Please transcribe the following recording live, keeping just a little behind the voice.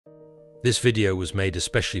This video was made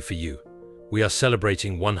especially for you. We are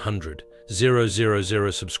celebrating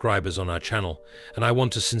 100,000 subscribers on our channel, and I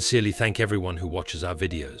want to sincerely thank everyone who watches our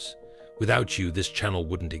videos. Without you, this channel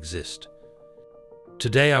wouldn't exist.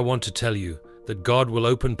 Today I want to tell you that God will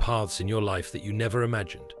open paths in your life that you never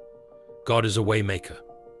imagined. God is a waymaker.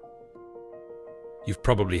 You've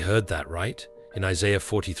probably heard that, right? In Isaiah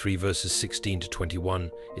 43 verses 16 to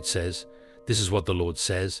 21, it says, "This is what the Lord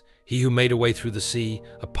says, He who made a way through the sea,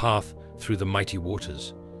 a path through the mighty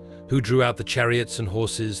waters, who drew out the chariots and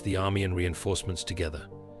horses, the army and reinforcements together.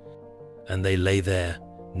 And they lay there,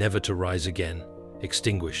 never to rise again,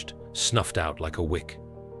 extinguished, snuffed out like a wick.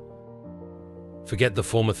 Forget the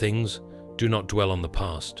former things, do not dwell on the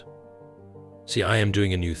past. See, I am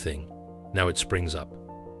doing a new thing. Now it springs up.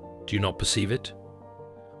 Do you not perceive it?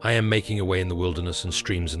 I am making a way in the wilderness and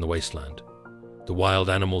streams in the wasteland. The wild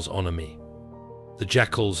animals honor me, the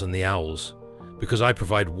jackals and the owls, because I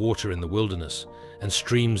provide water in the wilderness and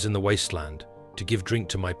streams in the wasteland to give drink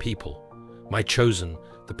to my people, my chosen,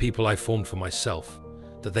 the people I formed for myself,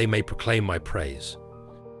 that they may proclaim my praise."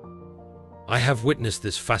 I have witnessed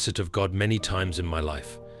this facet of God many times in my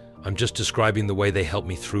life. I'm just describing the way they helped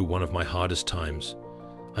me through one of my hardest times.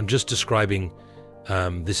 I'm just describing,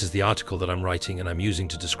 this is the article that I'm writing and I'm using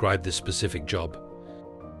to describe this specific job.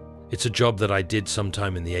 It's a job that I did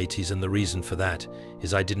sometime in the 80s, and the reason for that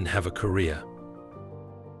is I didn't have a career.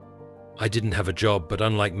 I didn't have a job, but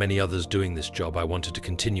unlike many others doing this job, I wanted to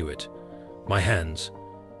continue it. My hands,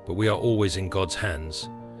 but we are always in God's hands.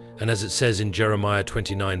 And as it says in Jeremiah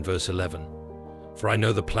 29 verse 11, "For I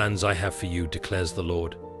know the plans I have for you, declares the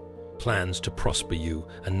Lord. Plans to prosper you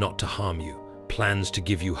and not to harm you. Plans to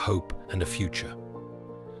give you hope and a future."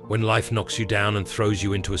 When life knocks you down and throws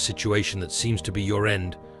you into a situation that seems to be your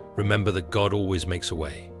end, remember that God always makes a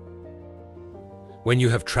way. When you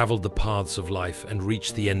have traveled the paths of life and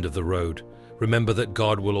reached the end of the road, remember that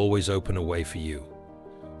God will always open a way for you.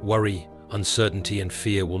 Worry, uncertainty, and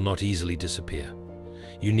fear will not easily disappear.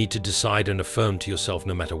 You need to decide and affirm to yourself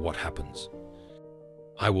no matter what happens.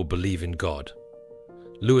 I will believe in God.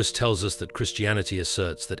 Lewis tells us that Christianity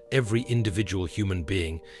asserts that every individual human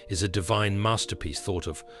being is a divine masterpiece thought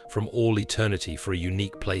of from all eternity for a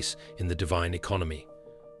unique place in the divine economy.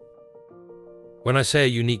 When I say a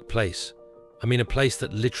unique place, I mean a place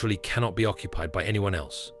that literally cannot be occupied by anyone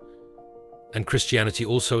else. And Christianity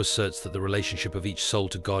also asserts that the relationship of each soul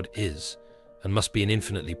to God is and must be an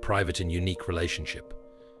infinitely private and unique relationship.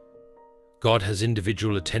 God has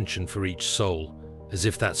individual attention for each soul, as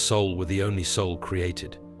if that soul were the only soul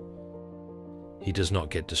created. He does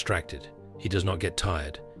not get distracted. He does not get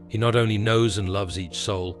tired. He not only knows and loves each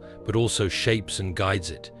soul, but also shapes and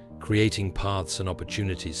guides it, creating paths and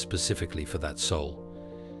opportunities specifically for that soul.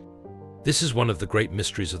 This is one of the great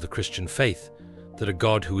mysteries of the Christian faith, that a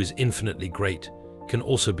God who is infinitely great can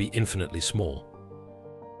also be infinitely small.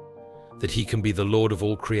 That he can be the Lord of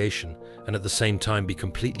all creation and at the same time be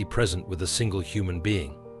completely present with a single human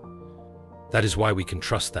being. That is why we can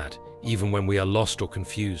trust that, even when we are lost or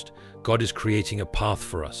confused, God is creating a path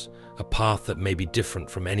for us, a path that may be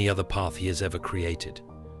different from any other path he has ever created.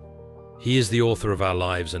 He is the author of our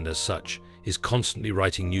lives and as such is constantly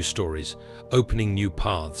writing new stories, opening new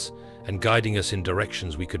paths, and guiding us in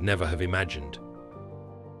directions we could never have imagined.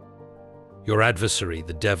 Your adversary,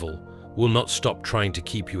 the devil, will not stop trying to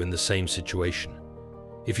keep you in the same situation.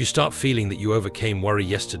 If you start feeling that you overcame worry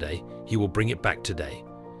yesterday, he will bring it back today,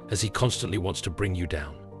 as he constantly wants to bring you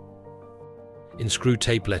down. In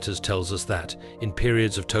Screwtape Letters tells us that, in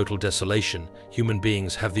periods of total desolation, human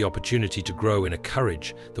beings have the opportunity to grow in a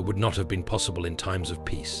courage that would not have been possible in times of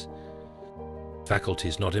peace.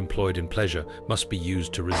 Faculties not employed in pleasure must be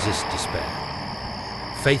used to resist despair.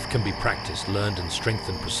 Faith can be practiced, learned, and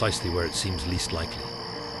strengthened precisely where it seems least likely.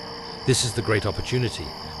 This is the great opportunity,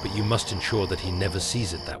 but you must ensure that he never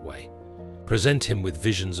sees it that way. Present him with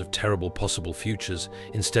visions of terrible possible futures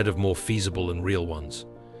instead of more feasible and real ones.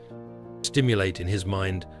 Stimulate in his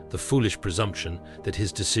mind the foolish presumption that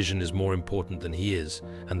his decision is more important than he is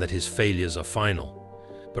and that his failures are final.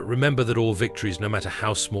 But remember that all victories, no matter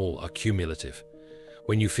how small, are cumulative.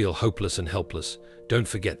 When you feel hopeless and helpless, don't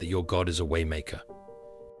forget that your God is a waymaker.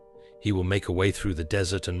 He will make a way through the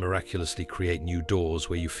desert and miraculously create new doors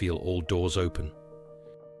where you feel all doors open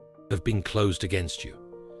have been closed against you.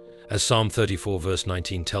 As Psalm 34 verse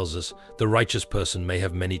 19 tells us, the righteous person may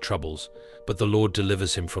have many troubles, but the Lord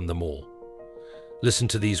delivers him from them all. Listen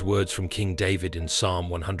to these words from King David in Psalm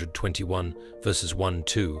 121 verses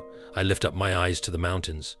 1-2. "I lift up my eyes to the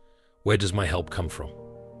mountains. Where does my help come from?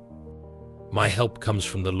 My help comes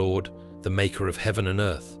from the Lord, the maker of heaven and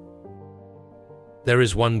earth." There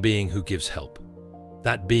is one being who gives help.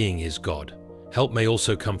 That being is God. Help may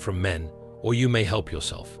also come from men, or you may help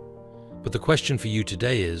yourself. But the question for you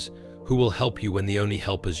today is, who will help you when the only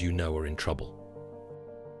helpers you know are in trouble?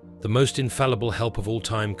 The most infallible help of all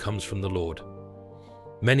time comes from the Lord.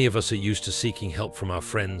 Many of us are used to seeking help from our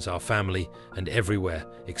friends, our family, and everywhere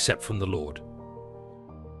except from the Lord.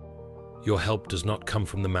 Your help does not come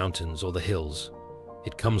from the mountains or the hills.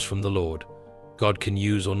 It comes from the Lord. God can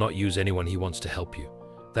use or not use anyone He wants to help you.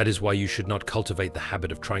 That is why you should not cultivate the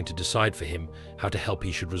habit of trying to decide for Him how to help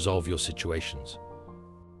He should resolve your situations.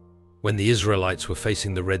 When the Israelites were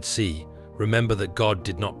facing the Red Sea, remember that God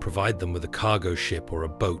did not provide them with a cargo ship or a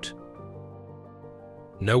boat.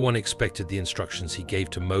 No one expected the instructions He gave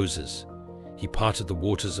to Moses. He parted the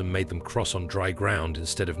waters and made them cross on dry ground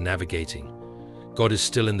instead of navigating. God is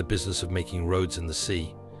still in the business of making roads in the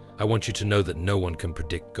sea. I want you to know that no one can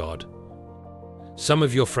predict God. Some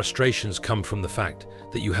of your frustrations come from the fact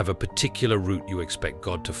that you have a particular route you expect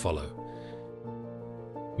God to follow.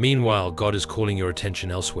 Meanwhile, God is calling your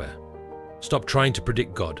attention elsewhere. Stop trying to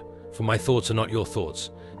predict God, for my thoughts are not your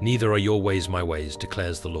thoughts, neither are your ways my ways,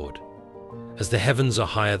 declares the Lord. As the heavens are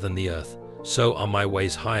higher than the earth, so are my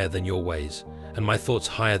ways higher than your ways, and my thoughts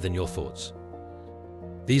higher than your thoughts.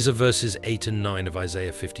 These are verses 8 and 9 of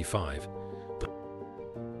Isaiah 55. But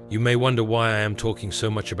you may wonder why I am talking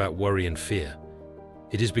so much about worry and fear.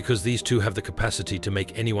 It is because these two have the capacity to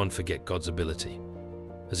make anyone forget God's ability.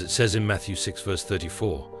 As it says in Matthew 6 verse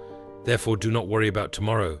 34, "Therefore do not worry about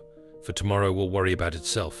tomorrow, for tomorrow will worry about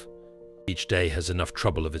itself. Each day has enough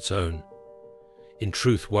trouble of its own." In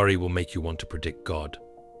truth, worry will make you want to predict God.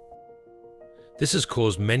 This has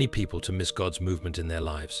caused many people to miss God's movement in their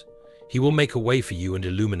lives. He will make a way for you and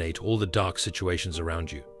illuminate all the dark situations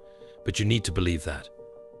around you. But you need to believe that.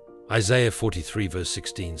 Isaiah 43 verse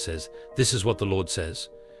 16 says, "This is what the Lord says,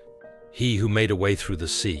 He who made a way through the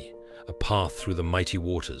sea, a path through the mighty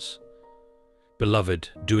waters." Beloved,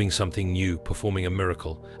 doing something new, performing a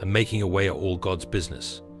miracle, and making a way are all God's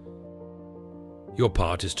business. Your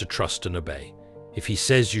part is to trust and obey. If He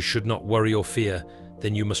says you should not worry or fear,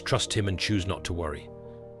 then you must trust Him and choose not to worry.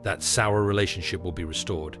 That sour relationship will be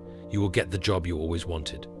restored. You will get the job you always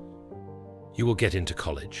wanted. You will get into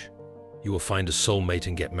college. You will find a soulmate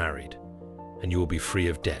and get married. And you will be free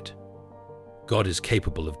of debt. God is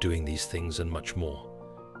capable of doing these things and much more.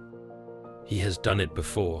 He has done it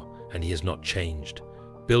before, and He has not changed.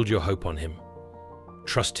 Build your hope on Him.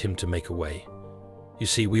 Trust Him to make a way. You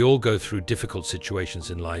see, we all go through difficult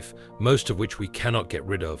situations in life, most of which we cannot get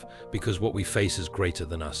rid of because what we face is greater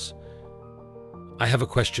than us. I have a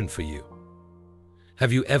question for you.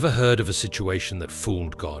 Have you ever heard of a situation that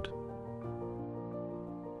fooled God?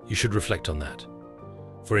 You should reflect on that.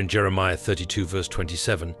 For in Jeremiah 32 verse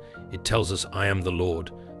 27, it tells us, "I am the Lord,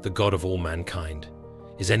 the God of all mankind.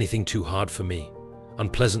 Is anything too hard for me?"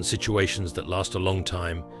 Unpleasant situations that last a long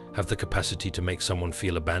time have the capacity to make someone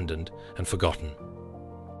feel abandoned and forgotten.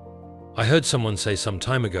 I heard someone say some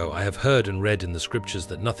time ago, "I have heard and read in the scriptures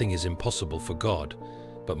that nothing is impossible for God,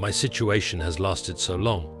 but my situation has lasted so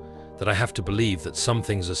long that I have to believe that some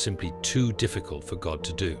things are simply too difficult for God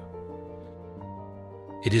to do."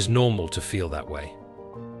 It is normal to feel that way.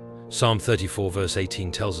 Psalm 34 verse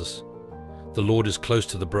 18 tells us, "The Lord is close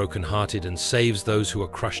to the brokenhearted and saves those who are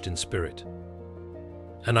crushed in spirit."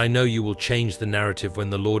 And I know you will change the narrative when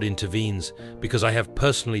the Lord intervenes, because I have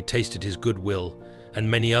personally tasted His goodwill, and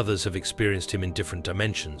many others have experienced Him in different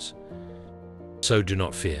dimensions. So do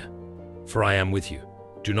not fear, for I am with you.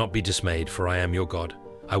 Do not be dismayed, for I am your God.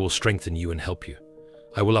 I will strengthen you and help you.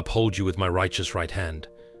 I will uphold you with my righteous right hand.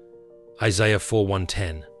 Isaiah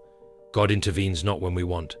 4:1-10. God intervenes not when we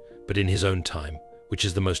want, but in His own time, which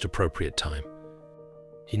is the most appropriate time.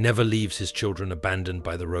 He never leaves His children abandoned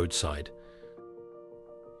by the roadside.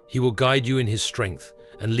 He will guide you in His strength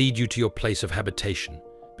and lead you to your place of habitation,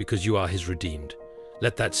 because you are His redeemed.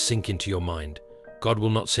 Let that sink into your mind. God will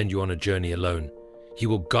not send you on a journey alone. He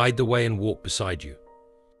will guide the way and walk beside you.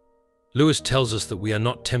 Lewis tells us that we are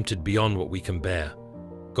not tempted beyond what we can bear.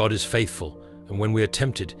 God is faithful, and when we are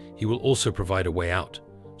tempted, He will also provide a way out,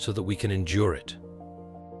 so that we can endure it.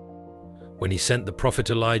 When He sent the prophet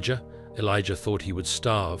Elijah, Elijah thought he would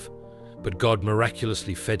starve, but God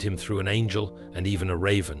miraculously fed him through an angel and even a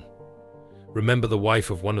raven. Remember the wife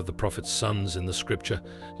of one of the prophet's sons in the scripture.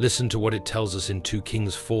 Listen to what it tells us in 2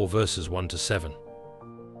 Kings 4 verses 1-7.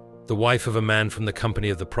 The wife of a man from the company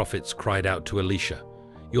of the prophets cried out to Elisha,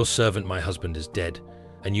 "Your servant, my husband, is dead,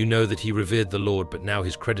 and you know that he revered the Lord, but now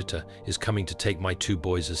his creditor is coming to take my 2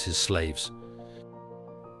 boys as his slaves."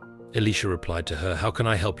 Elisha replied to her, "How can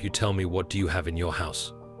I help you? Tell me, what do you have in your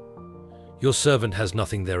house?" "Your servant has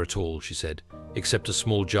nothing there at all," she said, "except a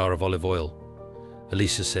small jar of olive oil."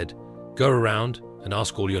 Elisha said, "Go around and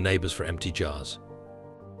ask all your neighbors for empty jars.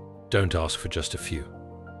 Don't ask for just a few.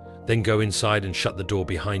 Then go inside and shut the door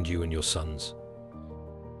behind you and your sons.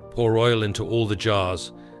 Pour oil into all the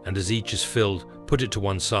jars, and as each is filled, put it to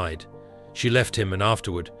one side." She left him and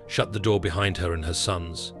afterward shut the door behind her and her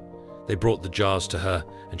sons. They brought the jars to her,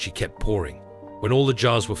 and she kept pouring. When all the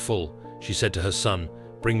jars were full, she said to her son,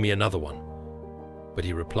 "Bring me another one." But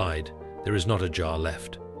he replied, "There is not a jar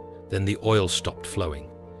left." Then the oil stopped flowing.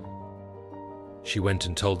 She went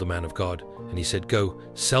and told the man of God, and he said, "Go,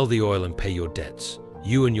 sell the oil and pay your debts.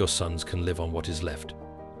 You and your sons can live on what is left."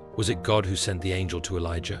 Was it God who sent the angel to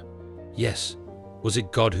Elijah? Yes. Was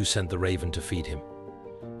it God who sent the raven to feed him?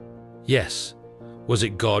 Yes. Was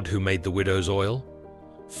it God who made the widow's oil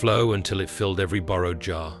flow until it filled every borrowed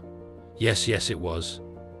jar? Yes, it was.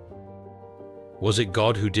 Was it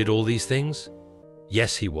God who did all these things?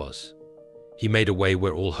 Yes, he was. He made a way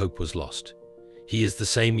where all hope was lost. He is the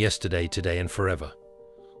same yesterday, today, and forever.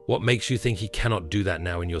 What makes you think he cannot do that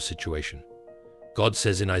now in your situation? God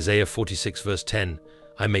says in Isaiah 46 verse 10,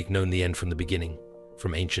 "I make known the end from the beginning,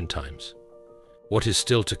 from ancient times." What is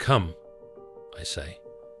still to come, I say.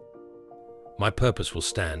 My purpose will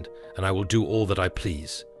stand, and I will do all that I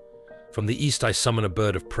please. From the east I summon a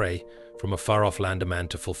bird of prey, from a far-off land a man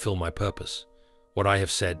to fulfill my purpose. What I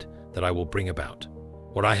have said, that I will bring about.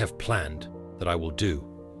 What I have planned, that I will do.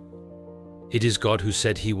 It is God who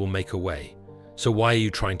said he will make a way. So why are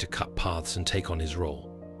you trying to cut paths and take on his role?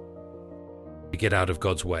 Get out of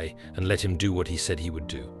God's way and let him do what he said he would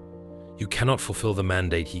do. You cannot fulfill the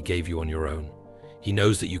mandate he gave you on your own. He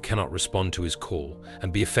knows that you cannot respond to his call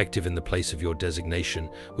and be effective in the place of your designation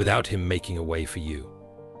without him making a way for you.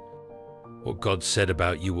 What God said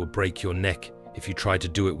about you will break your neck if you try to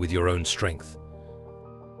do it with your own strength.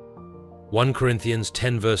 1 Corinthians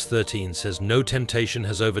 10 verse 13 says, "No temptation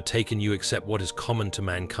has overtaken you except what is common to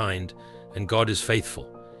mankind, and God is faithful.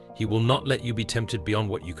 He will not let you be tempted beyond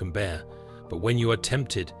what you can bear, but when you are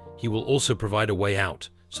tempted, he will also provide a way out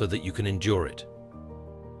so that you can endure it."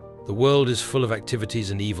 The world is full of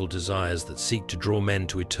activities and evil desires that seek to draw men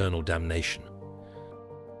to eternal damnation.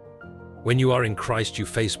 When you are in Christ, you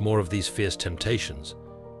face more of these fierce temptations,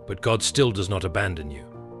 but God still does not abandon you.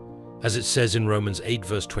 As it says in Romans 8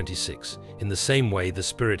 verse 26, "In the same way the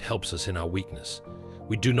Spirit helps us in our weakness.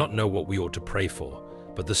 We do not know what we ought to pray for,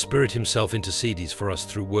 but the Spirit himself intercedes for us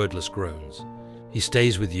through wordless groans." He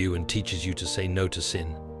stays with you and teaches you to say no to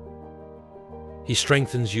sin. He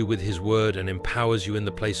strengthens you with his word and empowers you in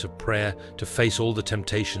the place of prayer to face all the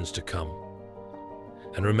temptations to come.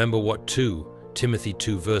 And remember what 2 Timothy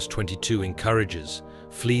 2 verse 22 encourages: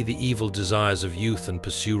 "Flee the evil desires of youth and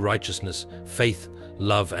pursue righteousness, faith,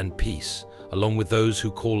 love, and peace, along with those who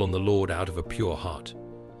call on the Lord out of a pure heart."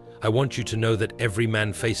 I want you to know that every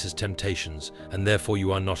man faces temptations, and therefore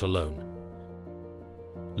you are not alone.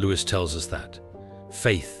 Lewis tells us that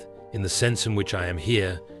faith, in the sense in which I am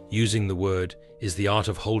here, using the word, is the art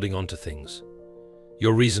of holding on to things.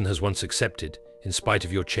 Your reason has once accepted, in spite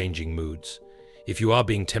of your changing moods. If you are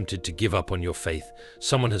being tempted to give up on your faith,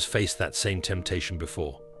 someone has faced that same temptation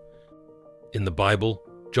before. In the Bible,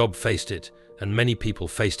 Job faced it, and many people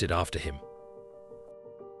faced it after him.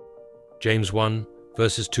 James 1,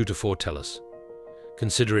 verses 2 to 4 tell us,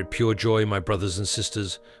 "Consider it pure joy, my brothers and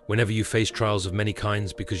sisters, whenever you face trials of many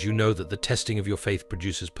kinds, because you know that the testing of your faith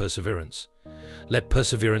produces perseverance. Let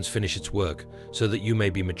perseverance finish its work, so that you may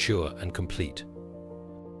be mature and complete,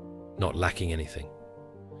 not lacking anything."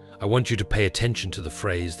 I want you to pay attention to the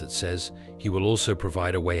phrase that says, "He will also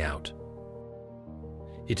provide a way out."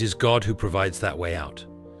 It is God who provides that way out.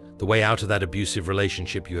 The way out of that abusive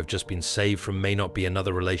relationship you have just been saved from may not be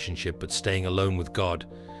another relationship, but staying alone with God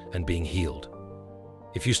and being healed.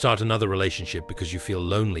 If you start another relationship because you feel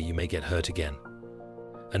lonely, you may get hurt again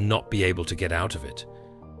and not be able to get out of it.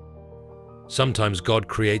 Sometimes God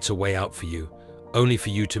creates a way out for you, only for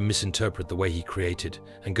you to misinterpret the way he created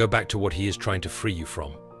and go back to what he is trying to free you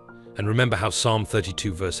from. And remember how Psalm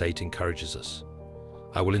 32 verse 8 encourages us.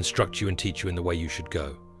 "I will instruct you and teach you in the way you should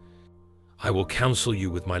go. I will counsel you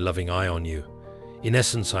with my loving eye on you." In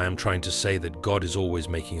essence, I am trying to say that God is always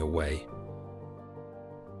making a way.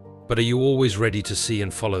 But are you always ready to see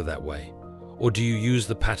and follow that way? Or do you use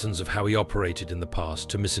the patterns of how he operated in the past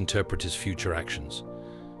to misinterpret his future actions?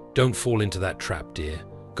 Don't fall into that trap, dear.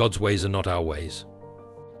 God's ways are not our ways.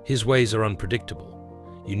 His ways are unpredictable.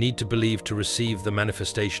 You need to believe to receive the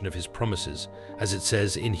manifestation of his promises, as it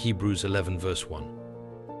says in Hebrews 11 verse 1.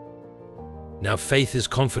 Now faith is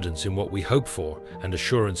confidence in what we hope for and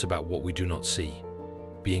assurance about what we do not see.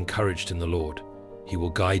 Be encouraged in the Lord. He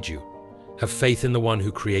will guide you. Have faith in the one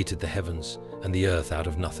who created the heavens and the earth out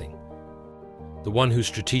of nothing. the one who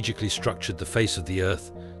strategically structured the face of the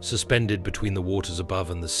earth, suspended between the waters above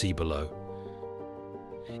and the sea below.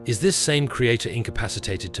 Is this same Creator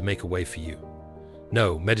incapacitated to make a way for you?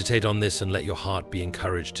 No, meditate on this and let your heart be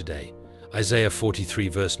encouraged today. Isaiah 43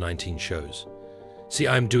 verse 19 shows, "See,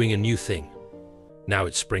 I am doing a new thing. Now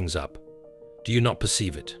it springs up. Do you not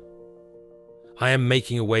perceive it? I am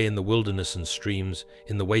making a way in the wilderness and streams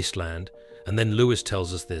in the wasteland." And then Lewis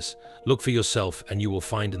tells us this, "Look for yourself and you will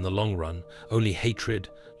find in the long run only hatred,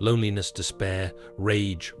 loneliness, despair,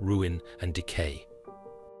 rage, ruin, and decay.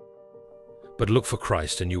 But look for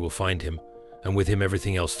Christ and you will find him, and with him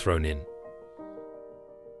everything else thrown in."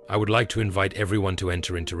 I would like to invite everyone to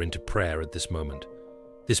enter into prayer at this moment.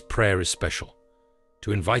 This prayer is special,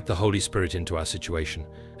 to invite the Holy Spirit into our situation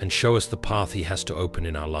and show us the path he has to open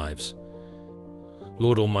in our lives.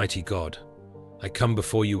 Lord Almighty God, I come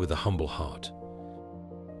before you with a humble heart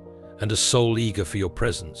and a soul eager for your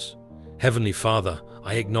presence. Heavenly Father,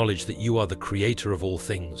 I acknowledge that you are the creator of all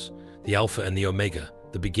things, the Alpha and the Omega,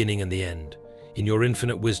 the beginning and the end. In your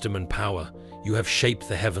infinite wisdom and power, you have shaped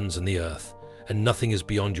the heavens and the earth, and nothing is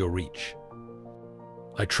beyond your reach.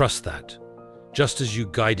 I trust that, just as you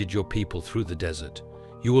guided your people through the desert,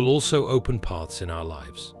 you will also open paths in our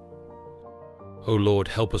lives. O Lord,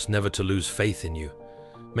 help us never to lose faith in you.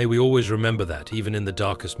 May we always remember that, even in the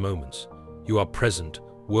darkest moments, you are present,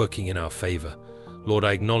 working in our favor. Lord,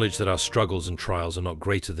 I acknowledge that our struggles and trials are not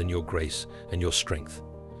greater than your grace and your strength.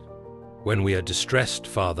 When we are distressed,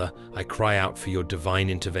 Father, I cry out for your divine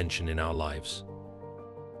intervention in our lives.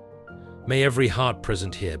 May every heart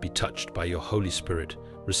present here be touched by your Holy Spirit,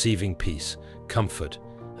 receiving peace, comfort,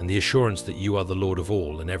 and the assurance that you are the Lord of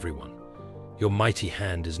all and everyone. Your mighty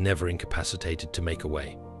hand is never incapacitated to make a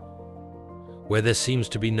way where there seems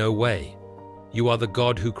to be no way. You are the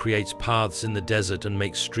God who creates paths in the desert and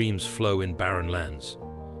makes streams flow in barren lands.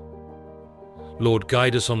 Lord,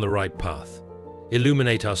 guide us on the right path.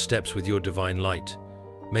 Illuminate our steps with your divine light.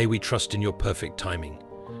 May we trust in your perfect timing,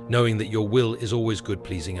 knowing that your will is always good,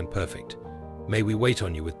 pleasing, and perfect. May we wait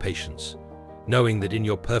on you with patience, knowing that in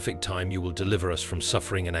your perfect time you will deliver us from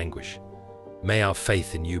suffering and anguish. May our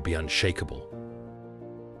faith in you be unshakable.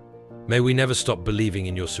 May we never stop believing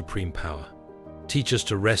in your supreme power. Teach us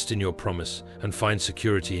to rest in your promise and find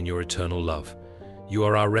security in your eternal love. You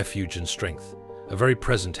are our refuge and strength, a very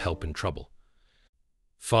present help in trouble.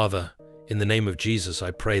 Father, in the name of Jesus,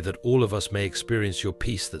 I pray that all of us may experience your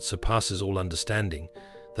peace that surpasses all understanding,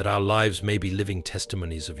 that our lives may be living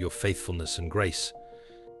testimonies of your faithfulness and grace.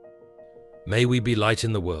 May we be light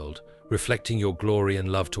in the world, reflecting your glory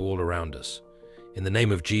and love to all around us. In the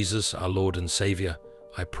name of Jesus, our Lord and Savior,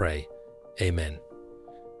 I pray. Amen.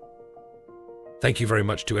 Thank you very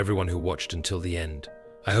much to everyone who watched until the end.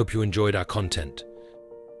 I hope you enjoyed our content.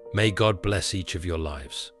 May God bless each of your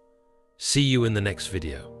lives. See you in the next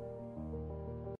video.